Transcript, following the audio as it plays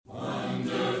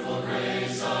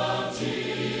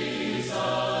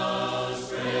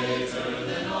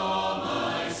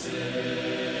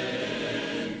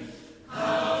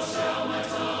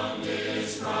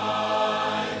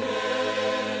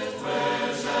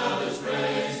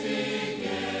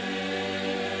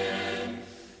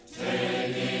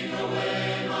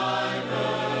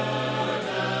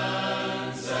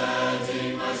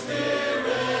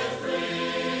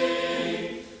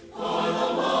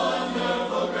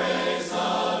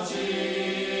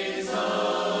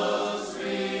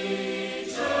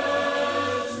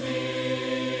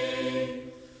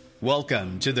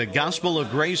Welcome to the Gospel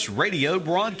of Grace radio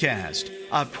broadcast,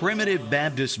 a primitive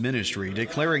Baptist ministry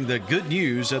declaring the good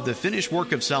news of the finished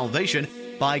work of salvation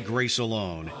by grace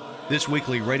alone. This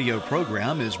weekly radio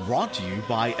program is brought to you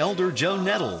by Elder Joe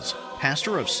Nettles,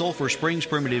 pastor of Sulphur Springs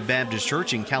Primitive Baptist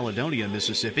Church in Caledonia,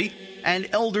 Mississippi, and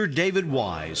Elder David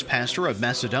Wise, pastor of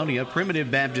Macedonia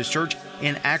Primitive Baptist Church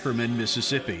in Ackerman,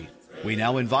 Mississippi. We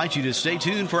now invite you to stay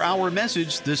tuned for our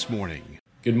message this morning.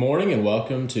 Good morning and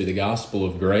welcome to the Gospel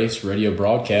of Grace radio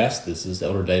broadcast. This is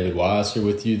Elder David Wise here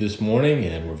with you this morning,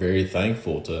 and we're very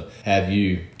thankful to have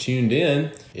you tuned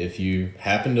in. If you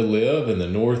happen to live in the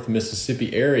North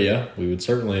Mississippi area, we would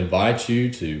certainly invite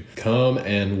you to come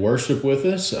and worship with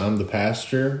us. I'm the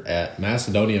pastor at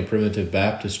Macedonia Primitive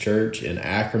Baptist Church in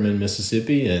Ackerman,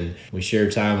 Mississippi, and we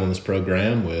share time on this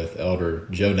program with Elder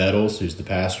Joe Nettles, who's the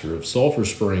pastor of Sulphur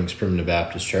Springs Primitive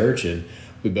Baptist Church, and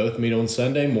we both meet on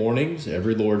Sunday mornings,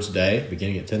 every Lord's Day,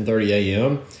 beginning at 10:30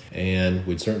 a.m., and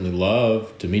we'd certainly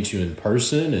love to meet you in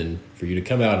person and for you to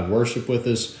come out and worship with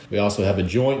us. We also have a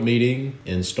joint meeting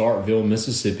in Starkville,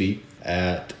 Mississippi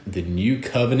at the New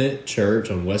Covenant Church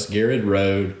on West Garrett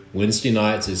Road, Wednesday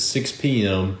nights at 6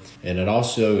 p.m., and I'd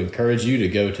also encourage you to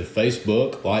go to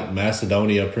Facebook, like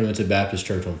Macedonia Primitive Baptist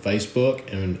Church on Facebook,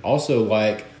 and also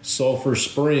like Sulphur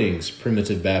Springs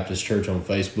Primitive Baptist Church on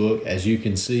Facebook. As you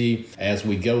can see, as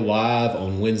we go live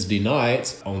on Wednesday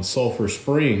nights on Sulphur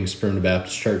Springs Primitive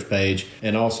Baptist Church page,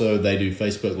 and also they do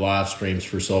Facebook live streams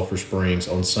for Sulphur Springs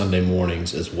on Sunday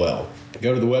mornings as well.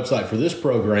 Go to the website for this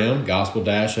program,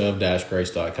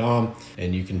 gospel-of-grace.com,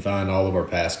 and you can find all of our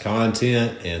past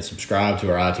content and subscribe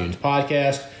to our iTunes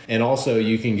podcast. And also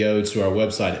you can go to our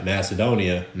website at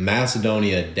Macedonia,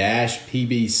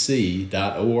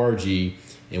 macedonia-pbc.org,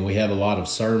 and we have a lot of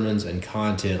sermons and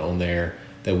content on there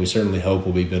that we certainly hope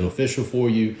will be beneficial for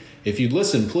you. If you'd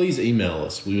listen, please email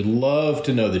us. We would love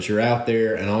to know that you're out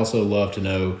there, and also love to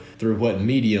know through what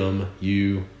medium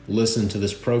you listen to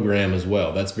this program as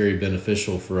well. That's very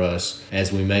beneficial for us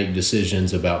as we make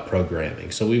decisions about programming.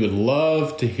 So we would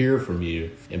love to hear from you,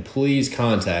 and please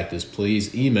contact us.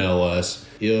 Please email us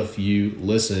if you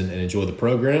listen and enjoy the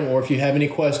program, or if you have any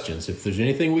questions. If there's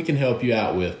anything we can help you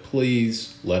out with,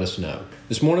 please let us know.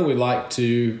 This morning we'd like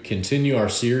to continue our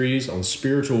series on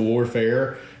spiritual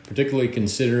warfare, particularly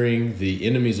considering the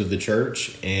enemies of the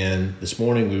church. And this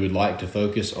morning we would like to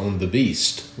focus on the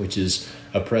beast, which is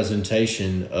a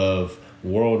presentation of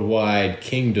worldwide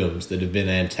kingdoms that have been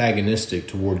antagonistic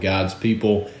toward God's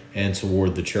people and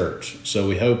toward the church. So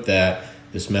we hope that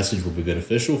this message will be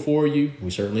beneficial for you.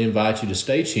 We certainly invite you to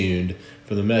stay tuned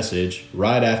for the message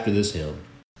right after this hymn.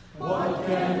 What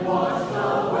can wash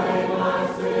away my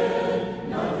sin?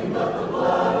 Nothing but the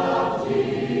blood of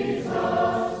Jesus.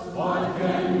 What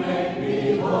can make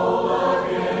me whole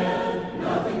again?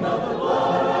 Nothing but the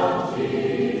blood of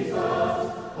Jesus.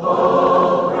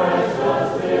 Oh,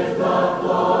 precious is the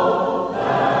flow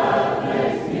that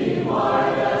makes me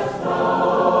white as snow.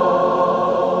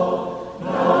 No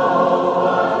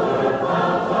other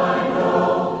fount I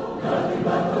know, nothing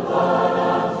but the blood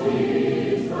of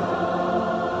Jesus.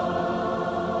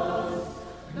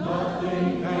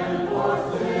 Nothing can for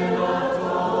sin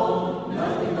atone,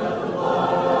 nothing but the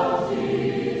blood of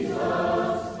Jesus.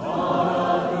 All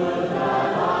the good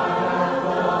that I have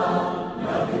done,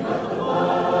 nothing but the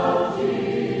blood of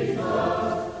Jesus.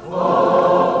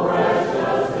 Oh,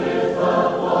 precious is the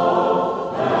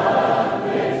flow that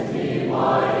makes me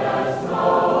white as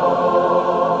snow.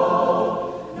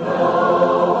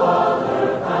 No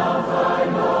other fount I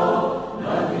know,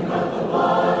 nothing but the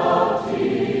blood of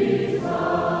Jesus.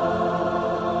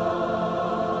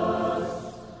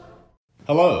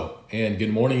 Hello, and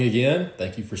good morning again.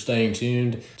 Thank you for staying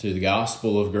tuned to the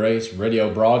Gospel of Grace radio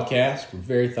broadcast. We're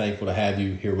very thankful to have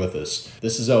you here with us.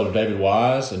 This is Elder David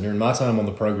Wise, and during my time on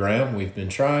the program, we've been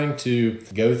trying to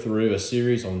go through a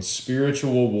series on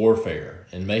spiritual warfare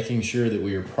and making sure that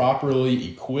we are properly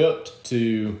equipped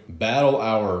to battle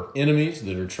our enemies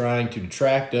that are trying to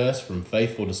detract us from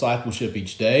faithful discipleship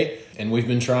each day. And we've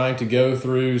been trying to go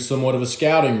through somewhat of a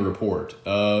scouting report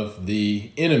of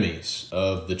the enemies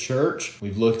of the church.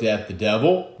 We've looked at the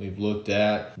devil. We've looked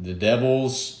at the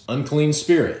devil's unclean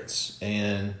spirits.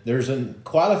 And there's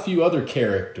quite a few other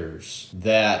characters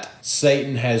that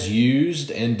Satan has used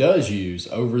and does use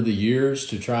over the years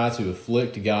to try to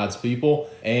afflict God's people.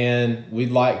 And we we'd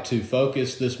like to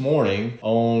focus this morning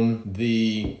on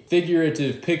the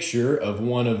figurative picture of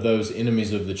one of those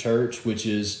enemies of the church, which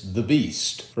is the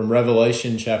beast. From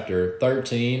Revelation chapter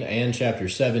 13 and chapter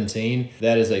 17,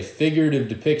 that is a figurative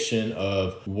depiction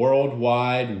of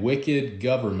worldwide wicked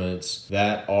governments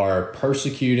that are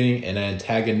persecuting and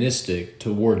antagonistic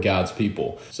toward God's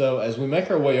people. So as we make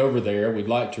our way over there, we'd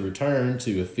like to return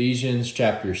to Ephesians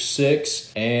chapter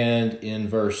 6 and in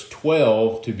verse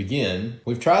 12 to begin.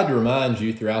 We've tried to remind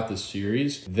you throughout this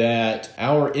series that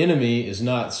our enemy is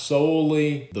not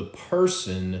solely the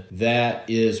person that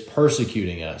is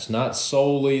persecuting us, not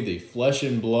solely the flesh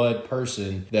and blood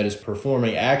person that is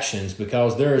performing actions,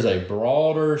 because there is a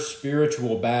broader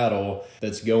spiritual battle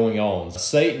that's going on.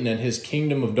 Satan and his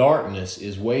kingdom of darkness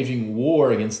is waging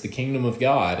war against the kingdom of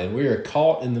God, and we are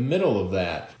caught in the middle of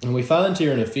that. And we find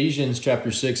here in Ephesians chapter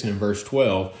 6 and in verse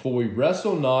 12, "For we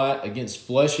wrestle not against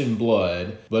flesh and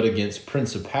blood, but against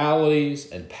principalities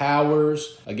and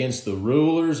powers, against the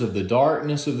rulers of the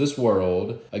darkness of this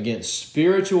world, against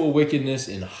spiritual wickedness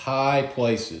in high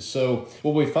places." So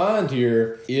what we find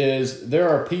here is there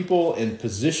are people in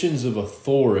positions of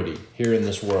authority here in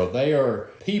this world. They are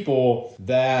people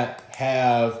that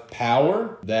have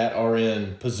power, that are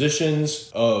in positions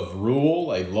of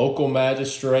rule, a local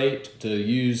magistrate, to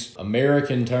use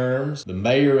American terms, the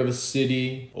mayor of a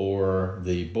city or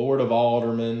the board of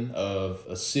aldermen of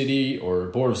a city or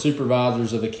board of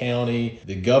supervisors of a county,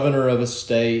 the governor of a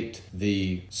state,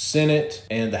 the Senate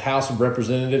and the House of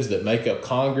Representatives that make up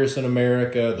Congress in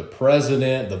America, the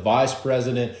president, the vice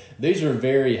president. These are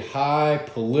very high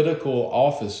political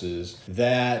offices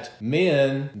that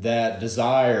men that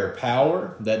desire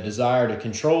power, that desire to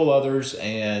control others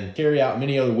and carry out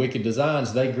many other wicked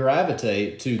designs, they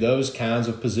gravitate to those kinds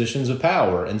of positions of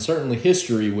power. And certainly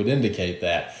history would indicate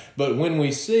that. But when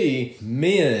we see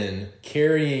men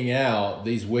carrying out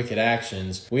these wicked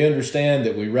actions, we understand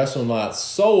that we wrestle not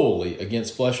solely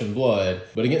against flesh and blood,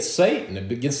 but against Satan,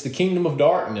 against the kingdom of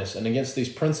darkness, and against these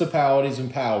principalities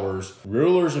and powers,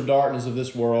 rulers of darkness of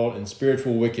this world, and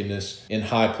spiritual wickedness in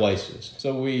high places.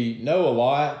 So we know a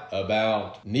lot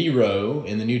about Nero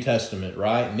in the New Testament,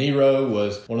 right? Nero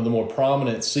was one of the more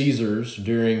prominent Caesars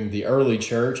during the early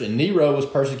church, and Nero was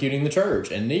persecuting the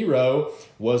church. And Nero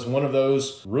was one of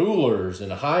those rulers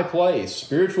in a high place,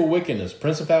 spiritual wickedness,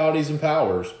 principalities and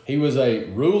powers. He was a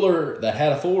ruler that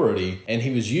had authority, and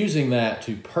he was using that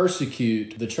to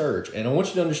persecute the church. And I want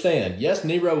you to understand, yes,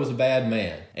 Nero was a bad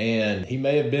man, and he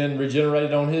may have been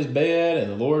regenerated on his bed,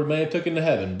 and the Lord may have took him to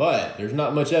heaven, but there's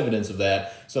not much evidence of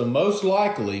that. So most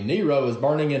likely, Nero is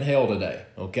burning in hell today,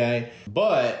 okay?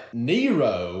 But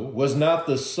Nero was not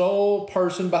the sole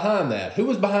person behind that. Who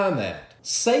was behind that?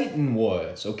 Satan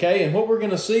was, okay? And what we're going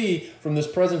to see from this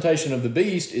presentation of the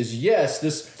beast is, yes,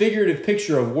 this figurative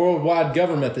picture of worldwide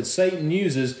government that Satan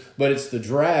uses, but it's the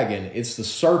dragon, it's the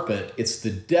serpent, it's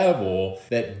the devil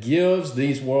that gives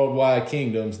these worldwide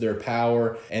kingdoms their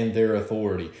power and their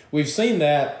authority. We've seen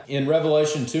that in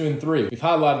Revelation 2 and 3. We've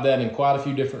highlighted that in quite a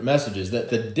few different messages,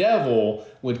 that the devil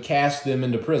would cast them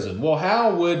into prison. Well,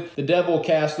 how would the devil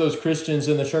cast those Christians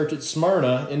in the church at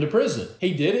Smyrna into prison?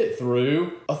 He did it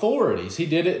through authorities. He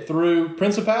did it through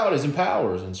principalities and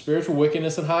powers and spiritual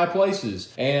wickedness in high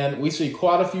places. And we see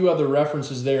quite a few other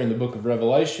references there in the book of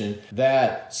Revelation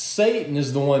that Satan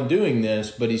is the one doing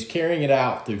this, but he's carrying it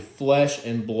out through flesh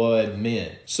and blood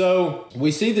men. So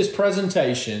we see this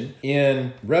presentation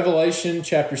in Revelation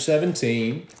chapter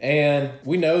 17, and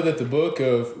we know that the book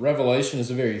of Revelation is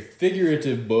a very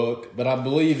figurative book, but I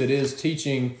believe it is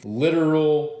teaching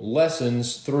literal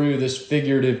lessons through this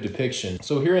figurative depiction.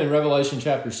 So here in Revelation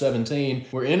chapter 17,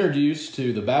 we're introduced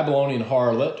to the Babylonian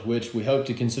harlot, which we hope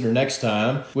to consider next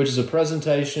time, which is a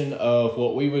presentation of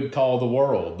what we would call the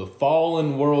world, the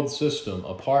fallen world system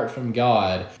apart from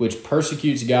God, which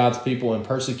persecutes God's people and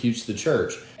persecutes the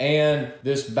church. And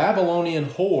this Babylonian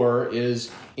whore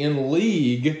is in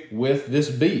league with this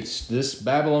beast. This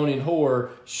Babylonian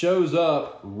whore shows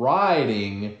up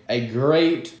riding a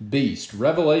great beast.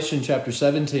 Revelation chapter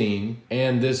 17,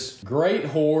 and this great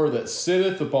whore that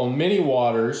sitteth upon many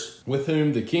waters, with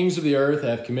whom the kings of the earth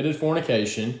have committed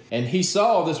fornication. And he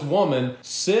saw this woman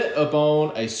sit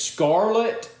upon a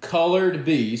scarlet colored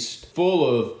beast,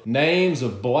 full of names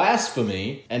of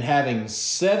blasphemy, and having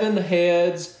 7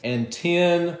 heads and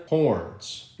 10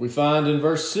 horns. We find in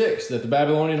verse 6 that the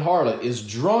Babylonian harlot is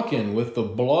drunken with the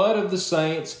blood of the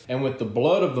saints and with the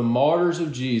blood of the martyrs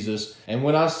of Jesus. And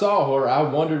when I saw her, I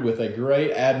wondered with a great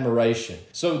admiration.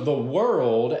 So the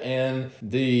world and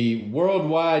the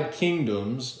worldwide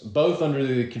kingdoms, both under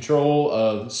the control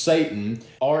of Satan,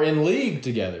 are in league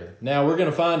together. Now we're going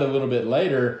to find a little bit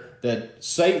later that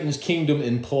Satan's kingdom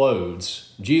implodes.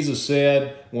 Jesus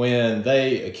said when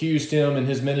they accused him in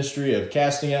his ministry of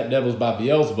casting out devils by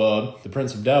Beelzebub, the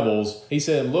prince of devils, he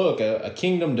said, look, a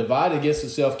kingdom divided against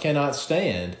itself cannot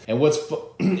stand. And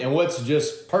what's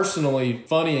just personally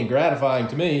funny and gratifying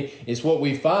to me is what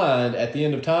we find at the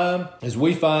end of time is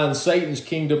we find Satan's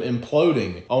kingdom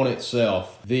imploding on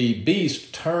itself. The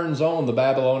beast turns on the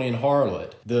Babylonian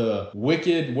harlot. The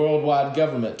wicked worldwide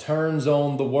government turns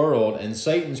on the world, and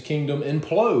Satan's kingdom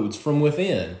implodes from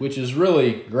within, which is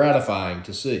really gratifying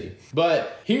to see.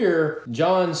 But here,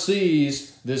 John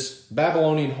sees this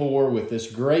Babylonian whore with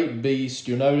this great beast.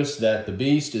 You'll notice that the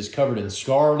beast is covered in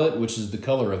scarlet, which is the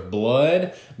color of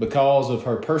blood, because of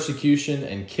her persecution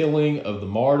and killing of the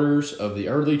martyrs of the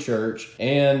early church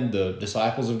and the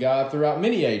disciples of God throughout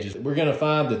many ages. We're going to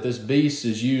find that this beast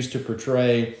is used to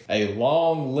portray a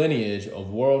long lineage of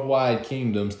worldwide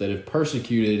kingdoms that have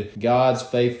persecuted God's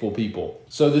faithful people.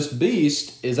 So this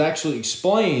beast is actually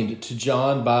explained to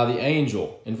John by the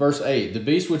angel. In verse 8, the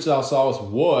beast which thou sawest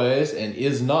was and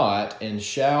is not and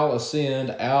shall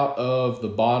ascend out of the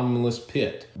bottomless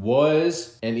pit.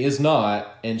 Was and is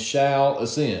not and shall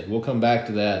ascend. We'll come back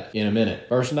to that in a minute.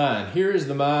 Verse 9, here is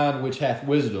the mind which hath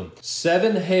wisdom.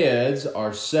 7 heads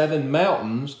are 7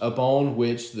 mountains upon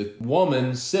which the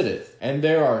woman sitteth. And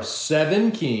there are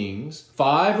 7 kings,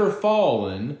 5 are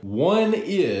fallen, 1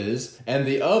 is, and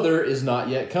the other is not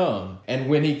yet come. And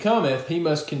when he cometh, he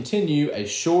must continue a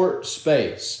short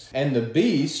space. And the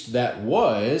beast that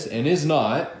was and is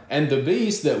not, and the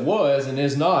beast that was and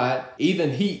is not,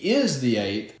 even he is the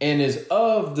 8th, and is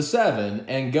of the 7,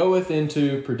 and goeth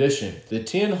into perdition. The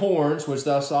 10 horns which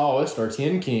thou sawest are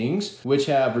 10 kings, which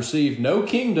have received no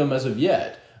kingdom as of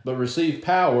yet, but receive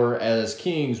power as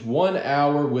kings 1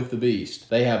 hour with the beast.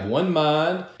 They have one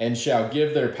mind, and shall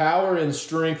give their power and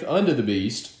strength unto the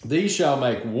beast. These shall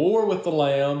make war with the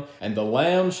Lamb, and the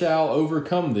Lamb shall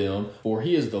overcome them, for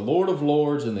he is the Lord of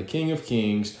lords and the King of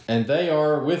kings, and they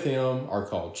are with him are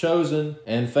called chosen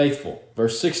and faithful.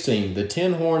 Verse 16, the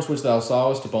 10 horns which thou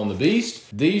sawest upon the beast,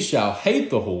 these shall hate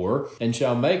the whore, and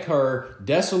shall make her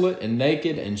desolate and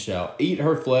naked, and shall eat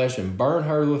her flesh and burn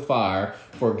her with fire.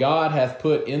 For God hath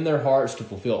put in their hearts to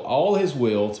fulfill all his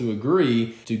will, to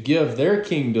agree to give their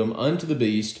kingdom unto the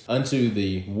beast, unto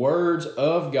the words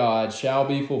of God shall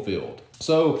be fulfilled.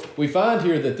 So we find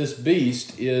here that this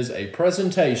beast is a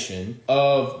presentation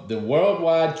of the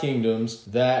worldwide kingdoms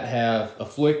that have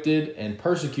afflicted and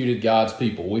persecuted God's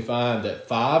people. We find that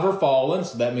 5 are fallen,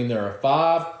 so that means there are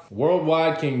 5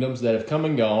 worldwide kingdoms that have come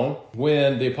and gone.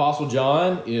 When the Apostle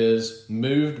John is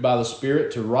moved by the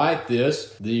Spirit to write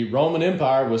this, the Roman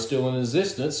Empire was still in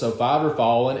existence, so 5 are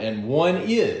fallen, and 1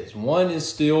 is. 1 is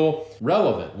still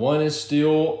relevant. 1 is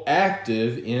still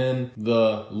active in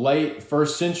the late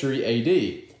 1st century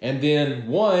AD. And then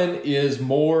 1 is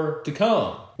more to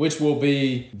come, which will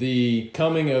be the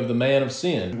coming of the man of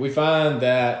sin. We find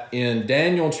that in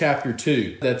Daniel chapter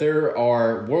 2, that there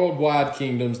are worldwide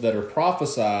kingdoms that are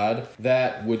prophesied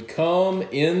that would come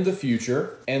in the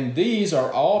future, and these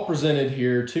are all presented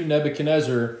here to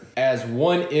Nebuchadnezzar as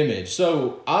one image.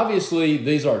 So obviously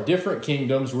these are different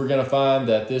kingdoms. We're going to find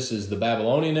that this is the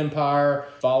Babylonian Empire,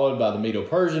 followed by the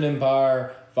Medo-Persian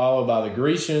Empire, followed by the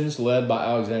Grecians, led by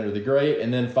Alexander the Great,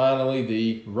 and then finally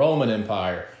the Roman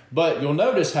Empire. But you'll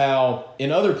notice how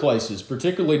in other places,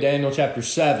 particularly Daniel chapter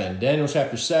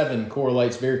 7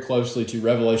 correlates very closely to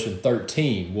Revelation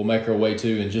 13. We'll make our way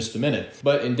to in just a minute.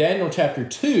 But in Daniel chapter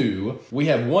 2, we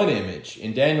have one image.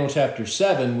 In Daniel chapter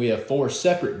 7, we have 4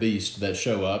 separate beasts that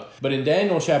show up. But in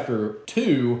Daniel chapter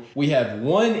 2, we have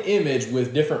one image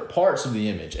with different parts of the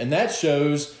image. And that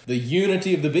shows the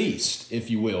unity of the beast, if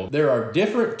you will. There are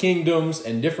different kingdoms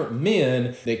and different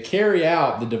men that carry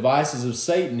out the devices of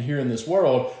Satan here in this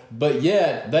world, but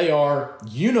yet they are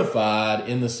unified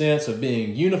in the sense of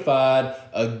being unified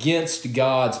against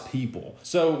God's people.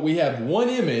 So we have one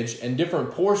image and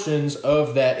different portions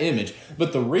of that image.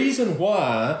 But the reason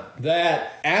why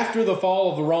that after the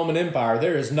fall of the Roman Empire,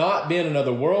 there has not been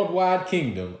another worldwide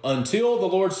kingdom until the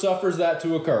Lord suffers that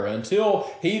to occur,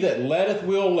 until he that letteth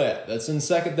will let. That's in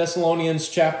 2 Thessalonians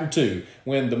chapter 2.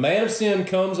 When the man of sin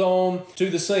comes on to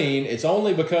the scene, it's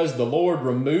only because the Lord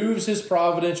removes his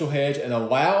providential hedge and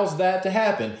allows that to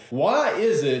happen. Why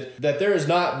is it that there has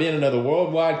not been another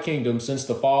worldwide kingdom since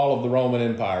the fall of the Roman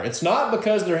Empire? It's not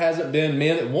because there hasn't been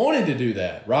men that wanted to do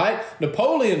that, right?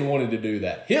 Napoleon wanted to do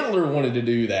that. Hitler wanted to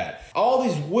do that. All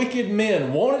these wicked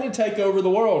men wanted to take over the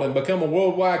world and become a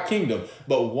worldwide kingdom.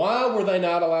 But why were they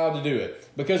not allowed to do it?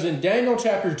 Because in Daniel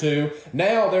chapter 2,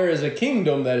 now there is a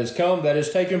kingdom that has come that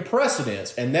has taken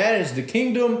precedence, and that is the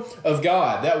kingdom of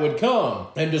God that would come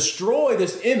and destroy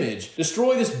this image,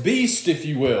 destroy this beast, if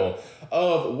you will,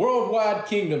 of worldwide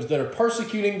kingdoms that are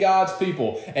persecuting God's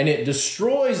people. And it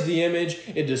destroys the image,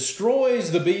 it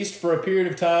destroys the beast for a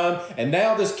period of time, and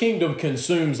now this kingdom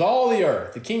consumes all the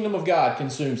earth. The kingdom of God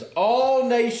consumes all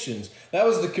nations. That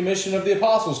was the commission of the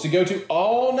apostles, to go to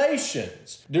all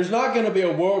nations. There's not going to be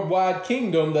a worldwide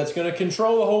kingdom that's going to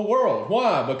control the whole world.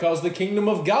 Why? Because the kingdom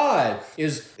of God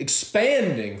is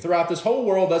expanding throughout this whole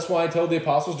world. That's why he told the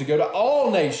apostles to go to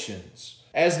all nations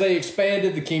as they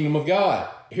expanded the kingdom of God.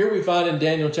 Here we find in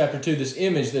Daniel chapter 2 this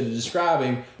image that is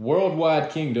describing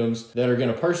worldwide kingdoms that are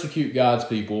going to persecute God's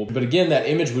people. But again, that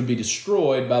image would be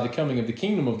destroyed by the coming of the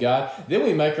kingdom of God. Then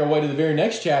we make our way to the very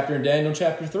next chapter in Daniel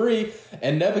chapter 3.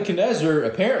 And Nebuchadnezzar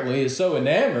apparently is so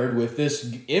enamored with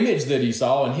this image that he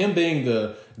saw, and him being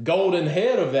the golden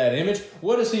head of that image,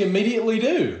 what does he immediately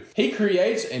do? He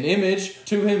creates an image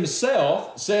to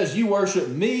himself, says, you worship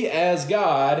me as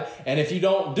God, and if you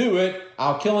don't do it,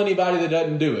 I'll kill anybody that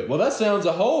doesn't do it. Well, that sounds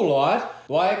a whole lot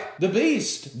like the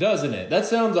beast, doesn't it? That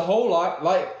sounds a whole lot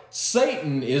like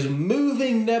Satan is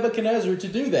moving Nebuchadnezzar to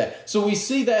do that. So we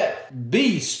see that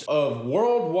beast of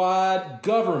worldwide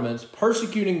governments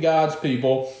persecuting God's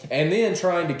people and then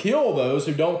trying to kill those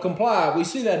who don't comply. We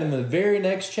see that in the very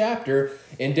next chapter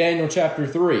in Daniel chapter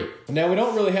 3. Now, we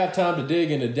don't really have time to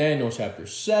dig into Daniel chapter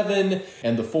 7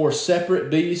 and the 4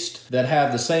 separate beasts that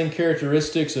have the same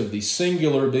characteristics of the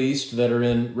singular beast that are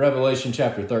in Revelation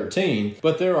chapter 13.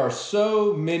 But there are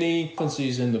so many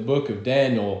prophecies in the book of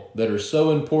Daniel that are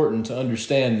so important to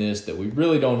understand this that we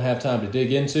really don't have time to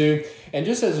dig into. And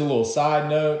just as a little side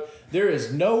note, there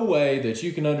is no way that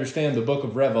you can understand the book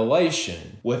of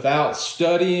Revelation without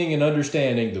studying and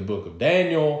understanding the book of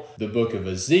Daniel, the book of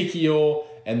Ezekiel,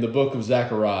 and the book of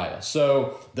Zechariah.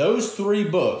 So those 3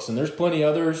 books, and there's plenty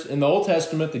others in the Old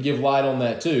Testament that give light on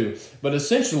that too, but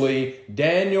essentially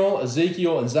Daniel,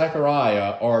 Ezekiel, and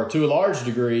Zechariah are to a large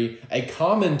degree a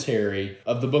commentary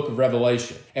of the book of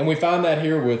Revelation. And we find that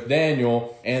here with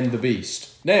Daniel and the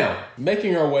beast. Now,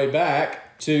 making our way back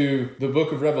to the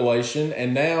book of Revelation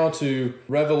and now to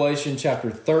Revelation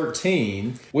chapter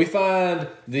 13, we find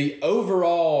the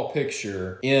overall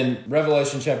picture in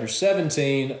Revelation chapter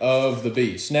 17 of the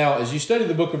beast. Now, as you study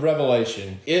the book of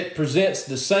Revelation, it presents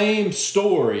the same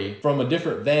story from a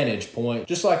different vantage point,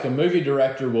 just like a movie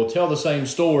director will tell the same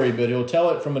story, but he'll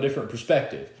tell it from a different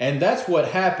perspective. And that's what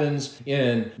happens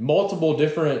in multiple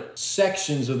different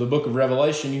sections of the book of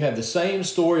Revelation. You have the same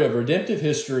story of redemptive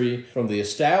history from the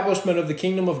establishment of the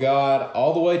kingdom of God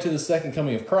all the way to the second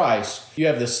coming of Christ. You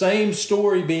have the same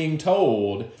story being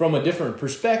told from a different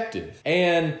perspective.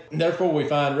 And therefore we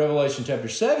find Revelation chapter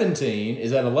 17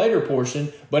 is at a later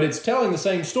portion, but it's telling the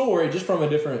same story just from a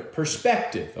different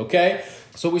perspective, okay?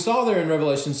 So we saw there in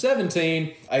Revelation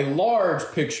 17 a large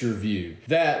picture view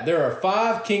that there are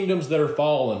 5 kingdoms that are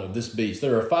fallen of this beast.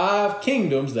 There are 5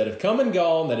 kingdoms that have come and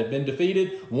gone, that have been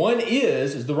defeated. One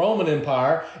is the Roman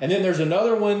Empire, and then there's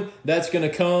another one that's going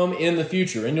to come in the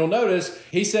future. And you'll notice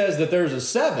he says that there's a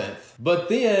 7th, but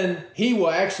then he will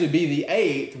actually be the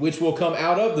 8th, which will come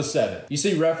out of the 7th. You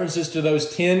see references to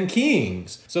those 10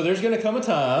 kings. So there's going to come a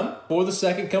time for the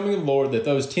second coming of the Lord that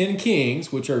those 10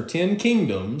 kings, which are 10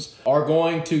 kingdoms, are going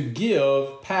to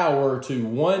give power to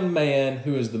one man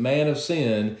who is the man of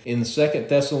sin in 2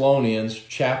 Thessalonians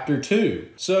chapter 2.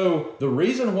 So the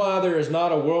reason why there is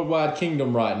not a worldwide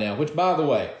kingdom right now, which by the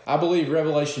way, I believe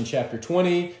Revelation chapter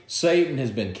 20, Satan has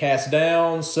been cast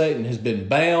down, Satan has been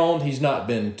bound, he's not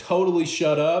been totally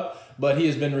shut up, but he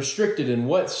has been restricted. In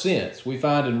what sense? We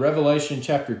find in Revelation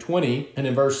chapter 20 and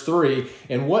in verse 3,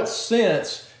 in what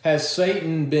sense has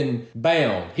Satan been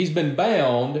bound? He's been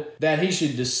bound that he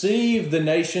should deceive the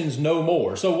nations no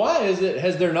more. So why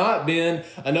has there not been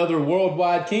another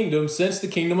worldwide kingdom since the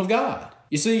kingdom of God?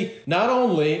 You see, not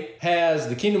only has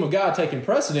the kingdom of God taken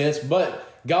precedence, but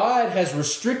God has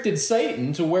restricted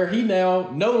Satan to where he now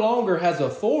no longer has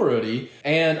authority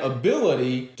and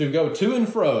ability to go to and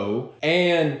fro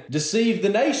and deceive the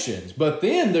nations. But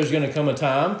then there's going to come a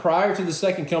time prior to the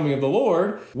second coming of the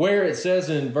Lord where it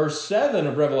says in verse 7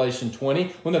 of Revelation 20,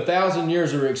 when the 1,000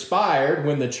 years are expired,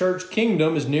 when the church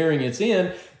kingdom is nearing its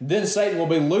end, then Satan will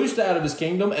be loosed out of his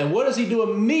kingdom. And what does he do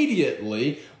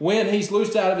immediately when he's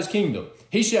loosed out of his kingdom?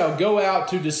 He shall go out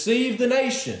to deceive the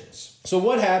nations. So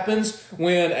what happens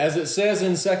when, as it says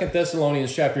in 2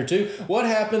 Thessalonians chapter 2, what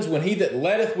happens when he that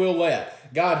letteth will let?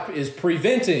 God is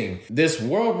preventing this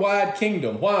worldwide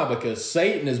kingdom. Why? Because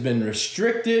Satan has been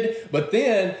restricted, but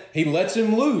then he lets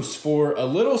him loose for a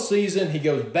little season. He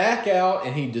goes back out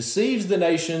and he deceives the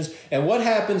nations. And what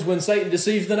happens when Satan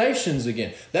deceives the nations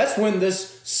again? That's when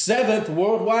this seventh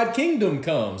worldwide kingdom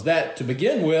comes. That, to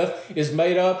begin with, is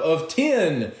made up of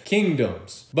 10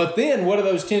 kingdoms. But then what do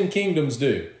those 10 kingdoms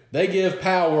do? They give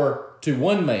power to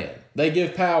one man. They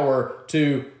give power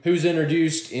to who's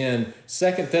introduced in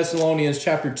 2 Thessalonians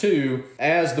chapter 2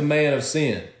 as the man of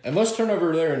sin. And let's turn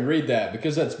over there and read that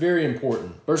because that's very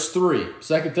important. Verse 3,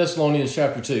 2 Thessalonians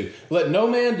chapter 2. Let no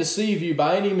man deceive you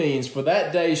by any means, for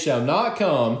that day shall not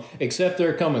come except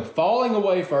there cometh falling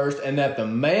away first, and that the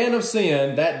man of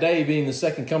sin, that day being the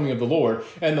second coming of the Lord,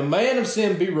 and the man of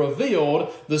sin be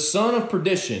revealed, the son of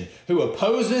perdition, who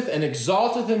opposeth and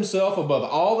exalteth himself above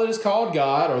all that is called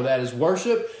God, or that is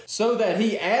worship, so that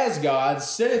he as God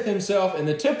setteth himself in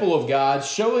the temple of God,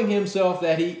 showing himself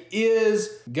that he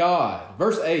is God.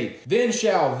 Verse 8, then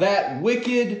shall that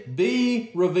wicked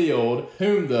be revealed,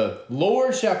 whom the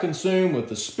Lord shall consume with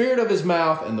the spirit of his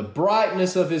mouth and the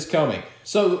brightness of his coming.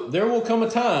 So there will come a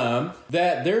time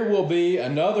that there will be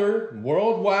another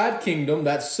worldwide kingdom,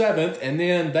 that's seventh, and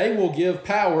then they will give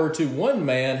power to one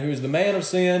man who is the man of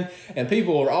sin, and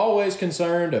people are always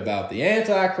concerned about the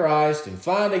Antichrist and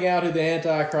finding out who the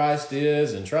Antichrist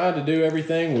is and trying to do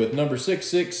everything with number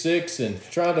 666 and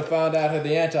trying to find out who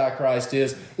the Antichrist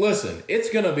is. Listen,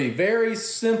 it's going to be very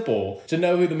simple to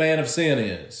know who the man of sin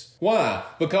is. Why?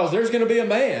 Because there's going to be a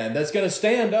man that's going to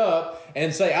stand up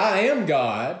and say, I am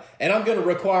God, and I'm going to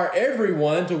require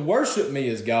everyone to worship me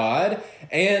as God.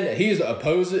 And he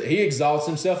exalts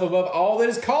himself above all that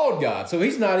is called God. So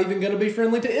he's not even going to be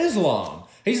friendly to Islam.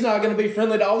 He's not going to be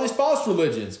friendly to all these false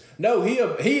religions. No,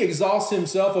 he exalts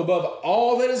himself above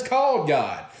all that is called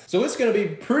God. So it's going to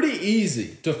be pretty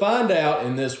easy to find out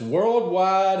in this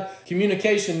worldwide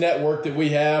communication network that we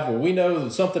have, where we know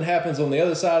that something happens on the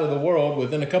other side of the world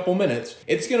within a couple minutes.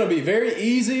 It's going to be very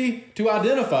easy to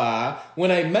identify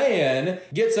when a man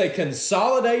gets a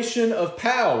consolidation of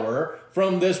power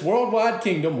from this worldwide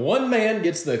kingdom. One man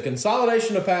gets the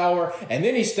consolidation of power, and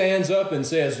then he stands up and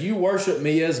says, you worship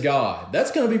me as God.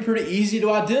 That's going to be pretty easy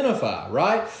to identify,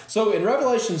 right? So in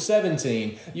Revelation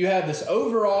 17, you have this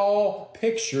overall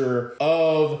picture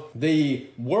of the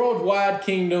worldwide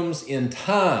kingdoms in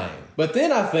time. But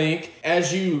then I think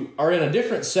as you are in a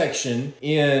different section,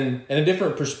 in a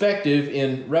different perspective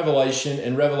in Revelation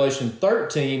and Revelation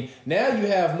 13, now you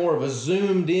have more of a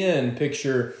zoomed in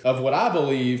picture of what I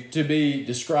believe to be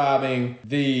describing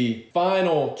the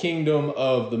final kingdom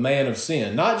of the man of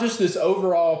sin. Not just this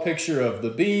overall picture of the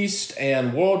beast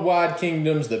and worldwide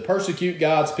kingdoms that persecute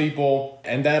God's people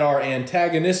and that are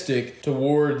antagonistic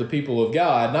toward the people of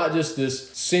God. Not just this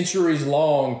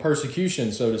centuries-long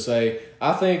persecution, so to say.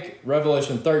 I think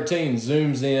Revelation 13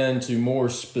 zooms in to more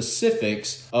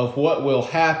specifics of what will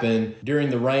happen during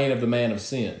the reign of the man of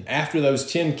sin, after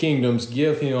those 10 kingdoms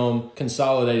give him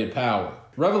consolidated power.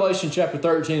 Revelation chapter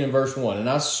 13 and verse 1, and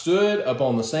I stood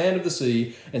upon the sand of the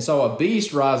sea and saw a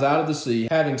beast rise out of the sea,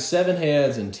 having 7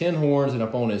 heads and 10 horns, and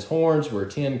upon his horns were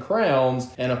 10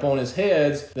 crowns, and upon his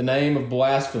heads the name of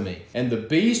blasphemy. And the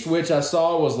beast which I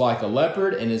saw was like a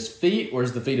leopard, and his feet were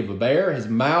as the feet of a bear, his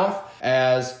mouth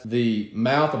as the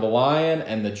mouth of a lion,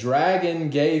 and the dragon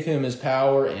gave him his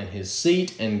power and his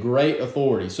seat and great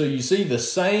authority. So you see the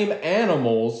same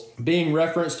animals being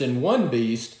referenced in one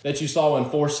beast that you saw in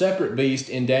 4 separate beasts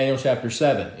in Daniel chapter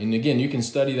 7. And again, you can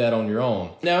study that on your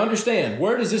own. Now understand,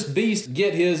 where does this beast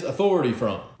get his authority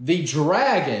from? The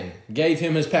dragon gave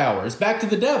him his power. It's back to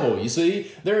the devil, you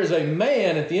see. There is a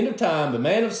man at the end of time, the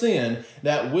man of sin,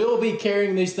 that will be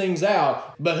carrying these things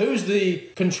out. But who's the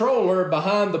controller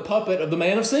behind the puppet of the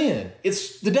man of sin?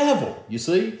 It's the devil, you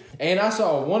see. And I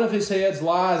saw one of his heads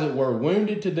lie as it were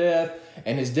wounded to death,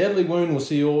 and his deadly wound was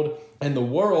healed. And the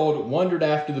world wondered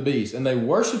after the beast, and they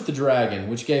worshipped the dragon,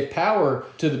 which gave power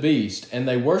to the beast. And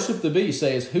they worshipped the beast,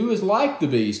 saying, who is like the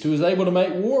beast, who is able to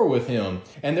make war with him?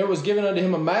 And there was given unto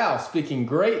him a mouth, speaking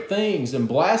great things and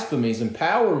blasphemies, and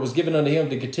power was given unto him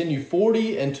to continue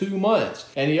 42 months.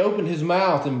 And he opened his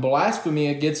mouth in blasphemy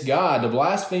against God, to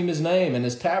blaspheme his name and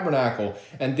his tabernacle,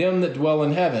 and them that dwell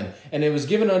in heaven. And it was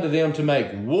given unto them to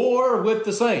make war with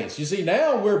the saints. You see,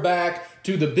 now we're back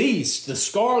to the beast, the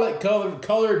scarlet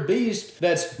colored beast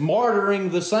that's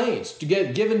martyring the saints, to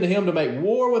get given to him to make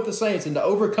war with the saints and to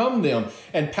overcome them.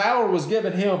 And power was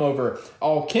given him over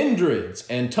all kindreds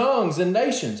and tongues and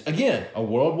nations. Again, a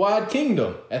worldwide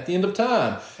kingdom at the end of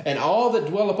time. And all that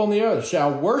dwell upon the earth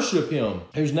shall worship him,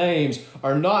 whose names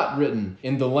are not written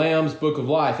in the Lamb's book of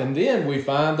life. And then we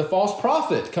find the false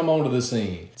prophet come onto the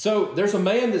scene. So there's a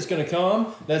man that's going to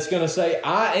come that's going to say,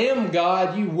 I am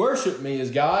God, you worship me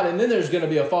as God. And then there's going to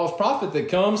be a false prophet that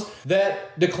comes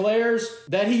that declares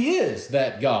that he is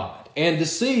that God and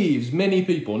deceives many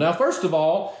people. Now, first of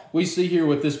all, we see here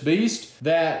with this beast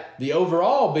that the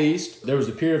overall beast, there was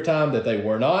a period of time that they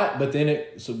were not, but then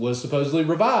it was supposedly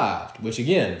revived, which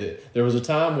again, there was a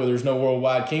time where there's no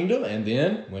worldwide kingdom, and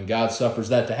then when God suffers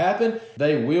that to happen,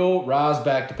 they will rise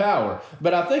back to power.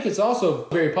 But I think it's also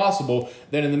very possible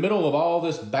that in the middle of all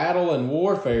this battle and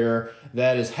warfare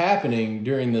that is happening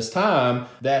during this time,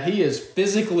 that he is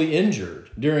physically injured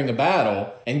during a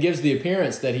battle and gives the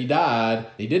appearance that he died.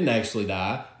 He didn't actually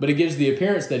die, but it gives the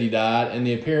appearance that he died and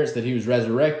the appearance that he was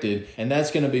resurrected. And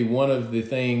that's going to be one of the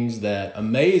things that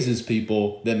amazes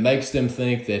people, that makes them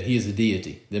think that he is a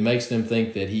deity, that makes them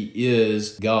think that he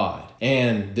is God.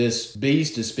 And this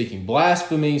beast is speaking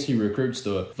blasphemies. He recruits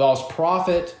the false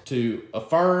prophet to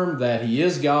affirm that he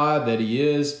is God, that he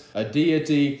is a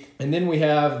deity. And then we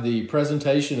have the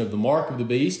presentation of the mark of the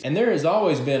beast. And there has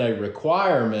always been a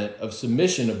requirement of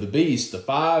submission of the beast. The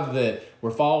five that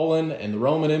were fallen and the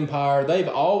Roman Empire, they've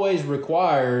always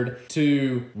required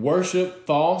to worship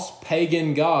false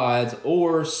pagan gods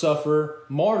or suffer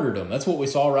martyrdom. That's what we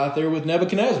saw right there with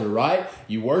Nebuchadnezzar, right?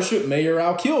 You worship me or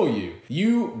I'll kill you.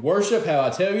 You worship how I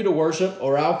tell you to worship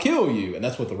or I'll kill you. And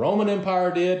that's what the Roman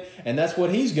Empire did, and that's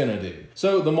what he's going to do.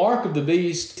 So the mark of the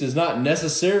beast is not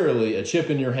necessarily a chip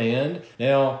in your hand.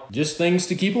 Now, just things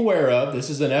to keep aware of.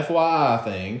 This is an FYI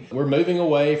thing. We're moving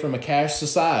away from a cash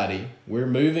society. We're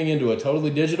moving into a totally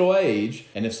digital age.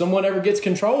 And if someone ever gets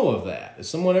control of that, if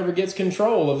someone ever gets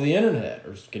control of the internet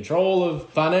or control of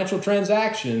financial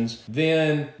transactions,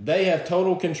 then they have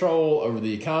total control over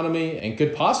the economy and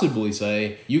could possibly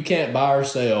say, you can't buy or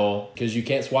sell because you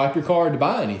can't swipe your card to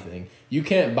buy anything. You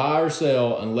can't buy or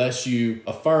sell unless you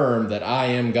affirm that I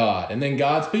am God. And then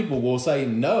God's people will say,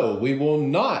 no, we will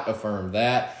not affirm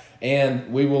that,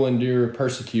 and we will endure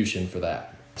persecution for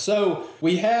that. So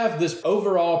we have this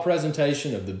overall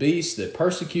presentation of the beast that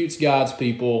persecutes God's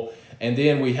people, and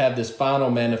then we have this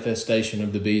final manifestation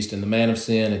of the beast and the man of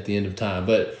sin at the end of time.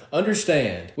 But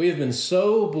understand, we have been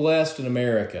so blessed in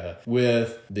America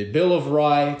with the Bill of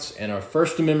Rights and our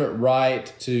First Amendment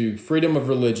right to freedom of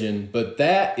religion, but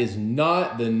that is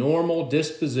not the normal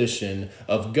disposition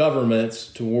of governments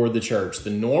toward the church.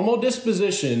 The normal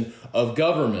disposition of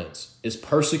governments is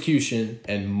persecution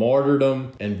and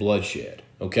martyrdom and bloodshed.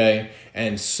 Okay?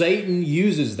 And Satan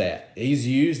uses that. He's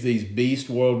used these beast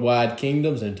worldwide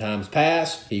kingdoms in times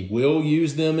past. He will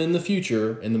use them in the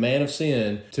future in the man of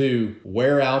sin to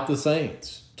wear out the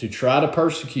saints, to try to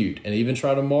persecute and even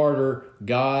try to martyr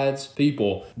God's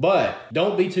people. But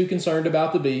don't be too concerned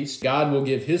about the beast. God will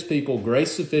give his people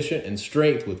grace sufficient and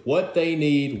strength with what they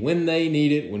need, when they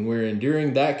need it, when we're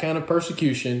enduring that kind of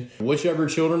persecution, whichever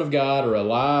children of God are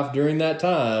alive during that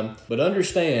time. But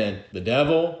understand, the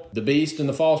devil, the beast, and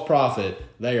the false prophet,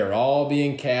 they are all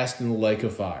being cast in the lake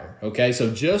of fire. Okay,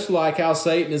 so just like how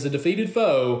Satan is a defeated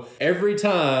foe, every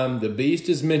time the beast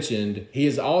is mentioned, he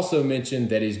is also mentioned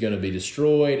that he's going to be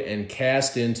destroyed and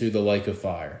cast into the lake of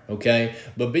fire. Okay?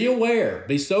 But be aware,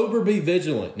 be sober, be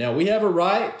vigilant. Now, we have a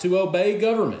right to obey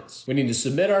governments. We need to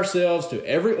submit ourselves to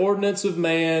every ordinance of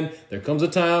man. There comes a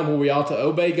time where we ought to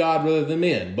obey God rather than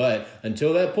men. But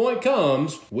until that point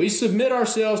comes, we submit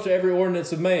ourselves to every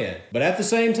ordinance of man. But at the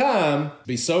same time,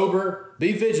 be sober,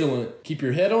 be vigilant, keep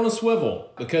your head on a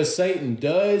swivel, because Satan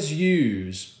does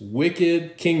use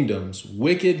wicked kingdoms,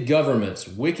 wicked governments,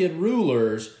 wicked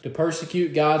rulers to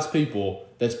persecute God's people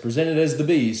that's presented as the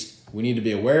beast. We need to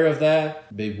be aware of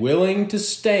that, be willing to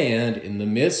stand in the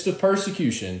midst of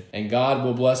persecution, and God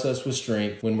will bless us with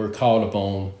strength when we're called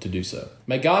upon to do so.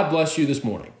 May God bless you this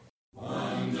morning.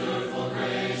 Wonderful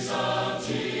grace of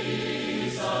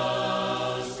Jesus,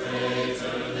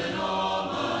 greater than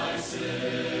all my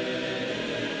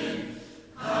sin.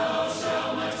 How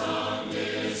shall my tongue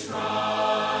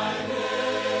describe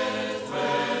it?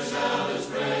 Where shall its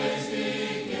praise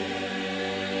begin?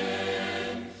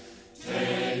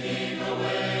 Taking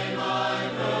away my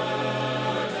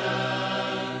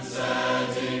burden,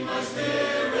 setting my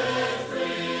spirit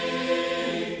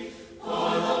free, for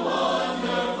the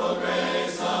wonderful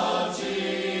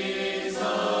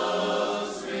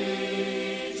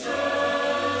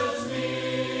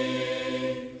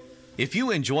If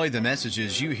you enjoy the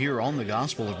messages you hear on the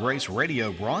Gospel of Grace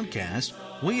radio broadcast,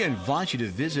 we invite you to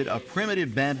visit a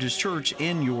Primitive Baptist church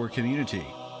in your community.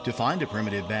 To find a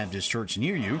Primitive Baptist church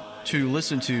near you, to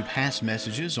listen to past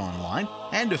messages online,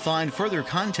 and to find further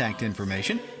contact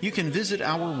information, you can visit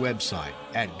our website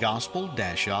at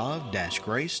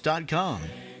gospel-of-grace.com.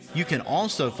 You can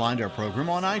also find our program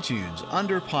on iTunes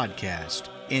under Podcast,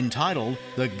 entitled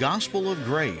The Gospel of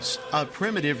Grace, a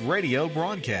Primitive Radio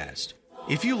Broadcast.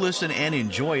 If you listen and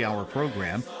enjoy our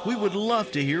program, we would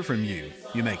love to hear from you.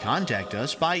 You may contact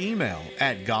us by email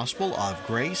at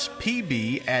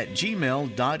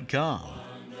gospelofgracepb@gmail.com.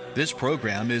 This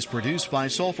program is produced by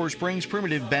Sulphur Springs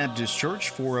Primitive Baptist Church,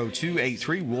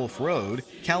 40283 Wolf Road,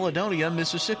 Caledonia,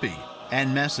 Mississippi,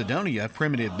 and Macedonia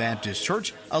Primitive Baptist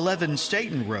Church, 11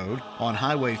 Staten Road, on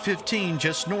Highway 15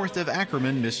 just north of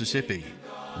Ackerman, Mississippi.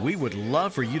 We would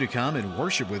love for you to come and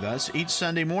worship with us each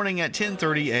Sunday morning at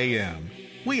 10:30 a.m.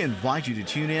 We invite you to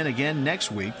tune in again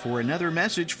next week for another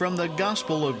message from the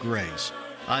Gospel of Grace.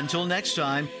 Until next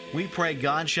time, we pray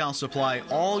God shall supply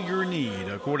all your need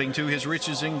according to His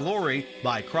riches in glory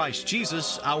by Christ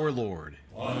Jesus our Lord.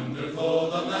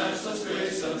 Wonderful the matchless